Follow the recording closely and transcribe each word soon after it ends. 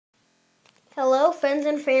Hello friends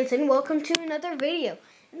and fans, and welcome to another video.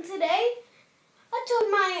 And today, I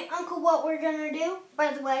told my uncle what we're going to do.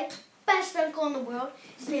 By the way, best uncle in the world.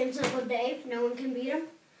 His name's Uncle Dave. No one can beat him.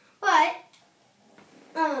 But,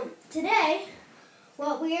 today,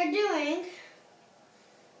 what we are doing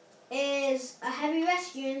is a heavy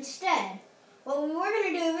rescue instead. What we were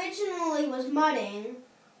going to do originally was mudding,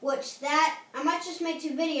 I might just make 2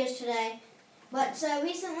 videos today. But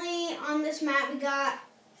recently on this map we got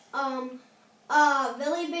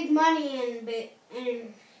really big money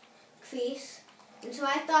increase, and so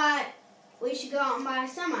I thought we should go out and buy a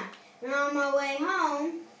semi. And on my way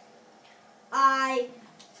home, I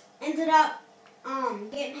ended up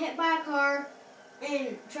getting hit by a car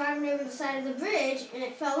and driving over the side of the bridge, and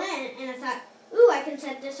it fell in, and I thought, ooh, I can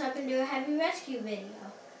set this up and do a heavy rescue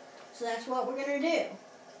video. So that's what we're going to do.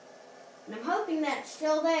 And I'm hoping that's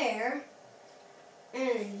still there.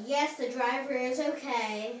 And yes, the driver is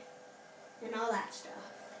okay, and all that stuff.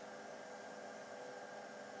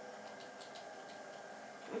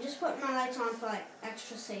 I'm just putting my lights on for like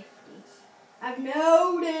extra safety. I've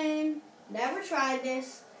never tried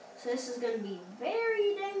this, so this is going to be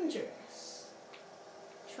very dangerous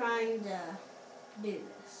trying to do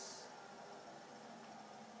this.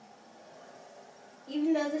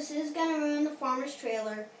 Even though this is going to ruin the farmer's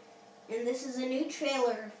trailer, and this is a new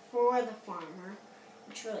trailer for the farmer,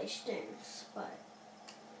 which really stinks, but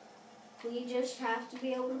we just have to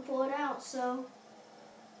be able to pull it out, so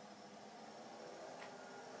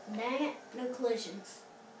dang it, no collisions.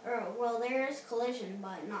 Well, there is collision,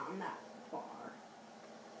 but not on that far.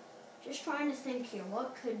 Just trying to think here,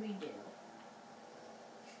 what could we do?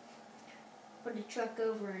 Put the truck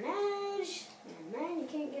over an edge, and then you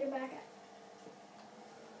can't get it back out.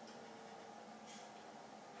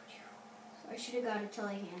 I should have got a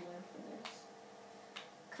telehandler for this.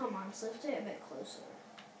 Come on, let's lift it a bit closer.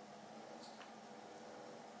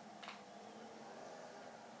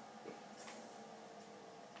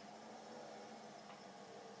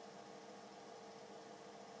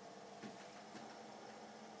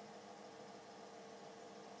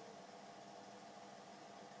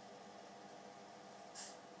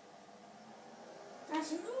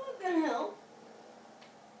 That's not gonna help.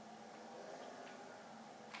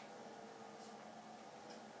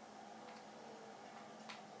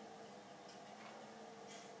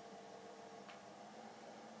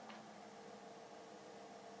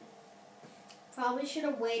 Probably should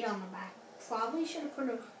have weighed on the back. Probably should have put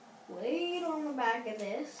a weight on the back of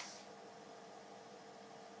this.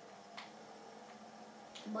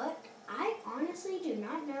 But I honestly do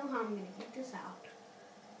not know how I'm going to get this out.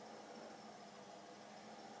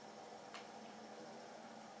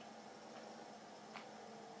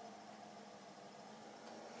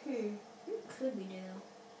 What could we do?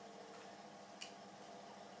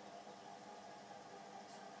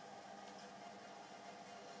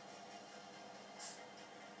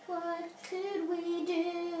 What could we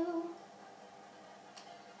do?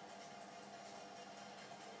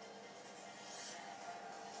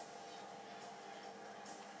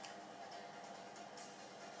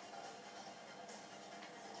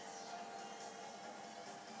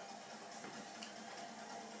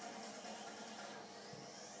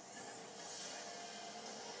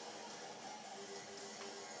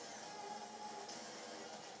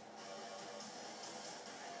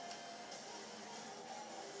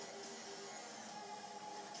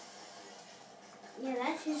 Yeah,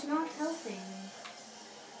 that's just not helping.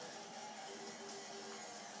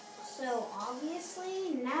 So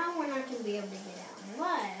obviously now we're not going to be able to get out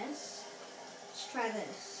unless, let's try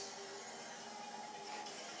this.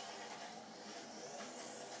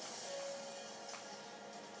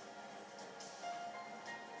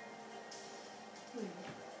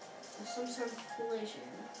 There's some sort of collision.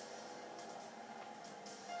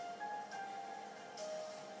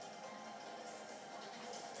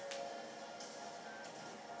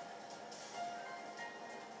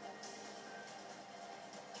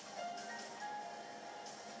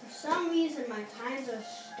 For some reason, my tires are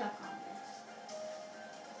stuck on this.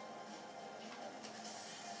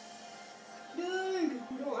 Dang,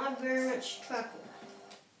 we don't have very much truck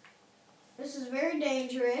left. This is very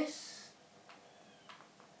dangerous.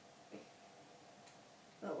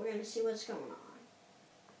 But we're going to see what's going on.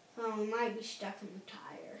 Oh, we might be stuck in the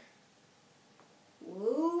tire.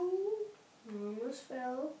 Whoa, almost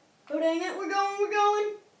fell. Oh, dang it, we're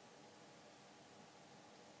going.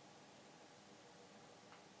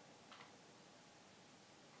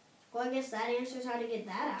 Well, I guess that answers how to get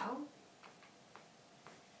that out.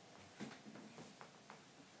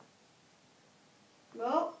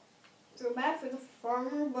 Well, feel bad for the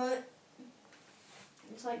farmer, but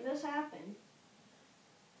incidents like this happen.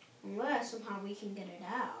 Unless somehow we can get it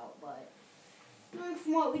out, but knowing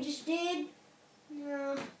from what we just did,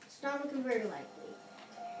 no, it's not looking very likely.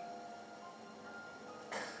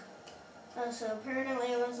 Oh, so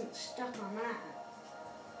apparently I wasn't stuck on that.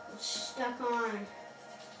 I was stuck on...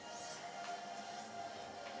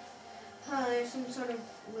 Oh, there's some sort of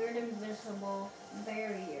weird invisible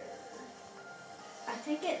barrier. I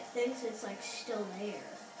think it thinks it's like still there,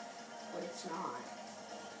 but it's not.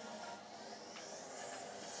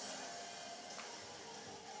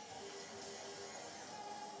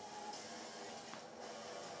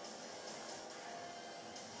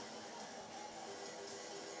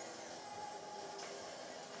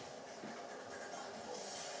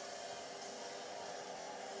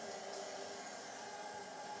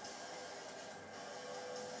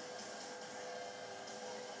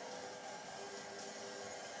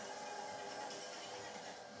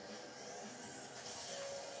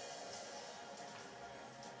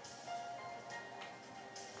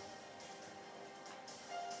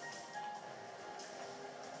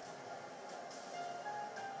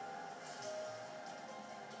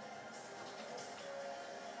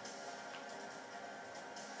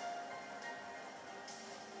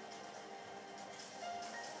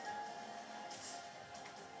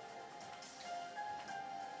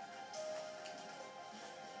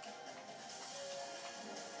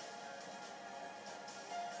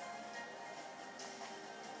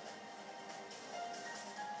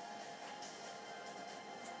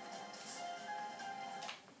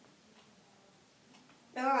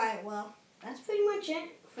 Alright, well, that's pretty much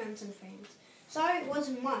it, friends and fans. Sorry it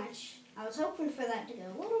wasn't much. I was hoping for that to go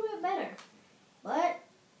a little bit better. But,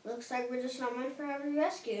 looks like we're just not meant for every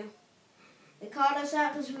rescue. They called us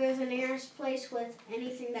out because we were the nearest place with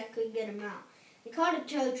anything that could get them out. They called a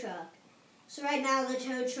tow truck. So right now the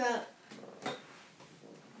tow truck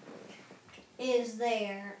is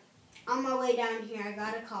there. On my way down here, I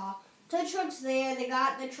got a call. Tow truck's there. They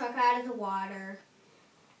got the truck out of the water.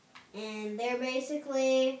 And they're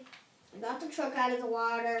basically, they got the truck out of the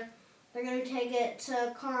water. They're going to take it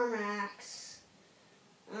to CarMax.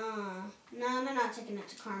 No, they're not taking it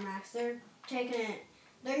to CarMax. They're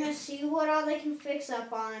going to see what all they can fix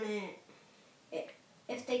up on it.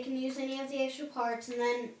 If they can use any of the extra parts. And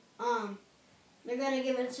then they're going to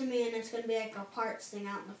give it to me, and it's going to be like a parts thing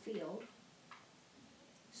out in the field.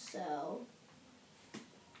 So,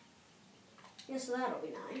 yeah, so that'll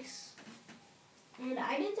be nice. And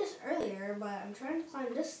I did this earlier, but I'm trying to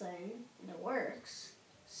climb this thing, and it works.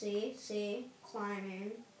 See,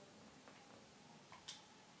 climbing.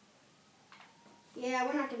 Yeah,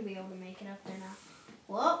 we're not going to be able to make it up there now.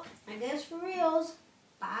 Well, I guess for reals.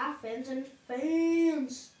 Bye, friends and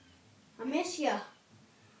fans. I miss ya.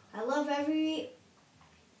 I love every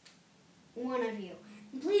one of you.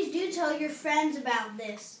 And please do tell your friends about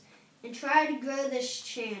this, and try to grow this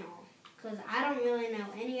channel, because I don't really know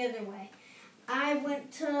any other way. I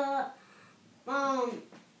went to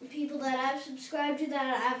people that I've subscribed to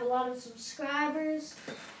that I have a lot of subscribers,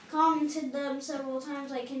 commented them several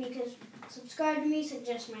times like, can you subscribe to me,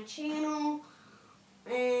 suggest my channel,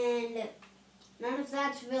 and none of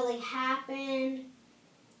that's really happened.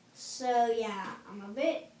 So yeah, I'm a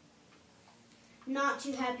bit not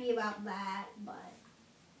too happy about that, but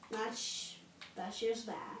that's just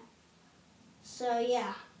that. So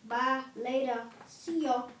yeah, bye, later, see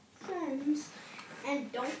ya, friends.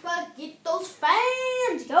 And don't forget those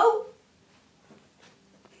fans, yo!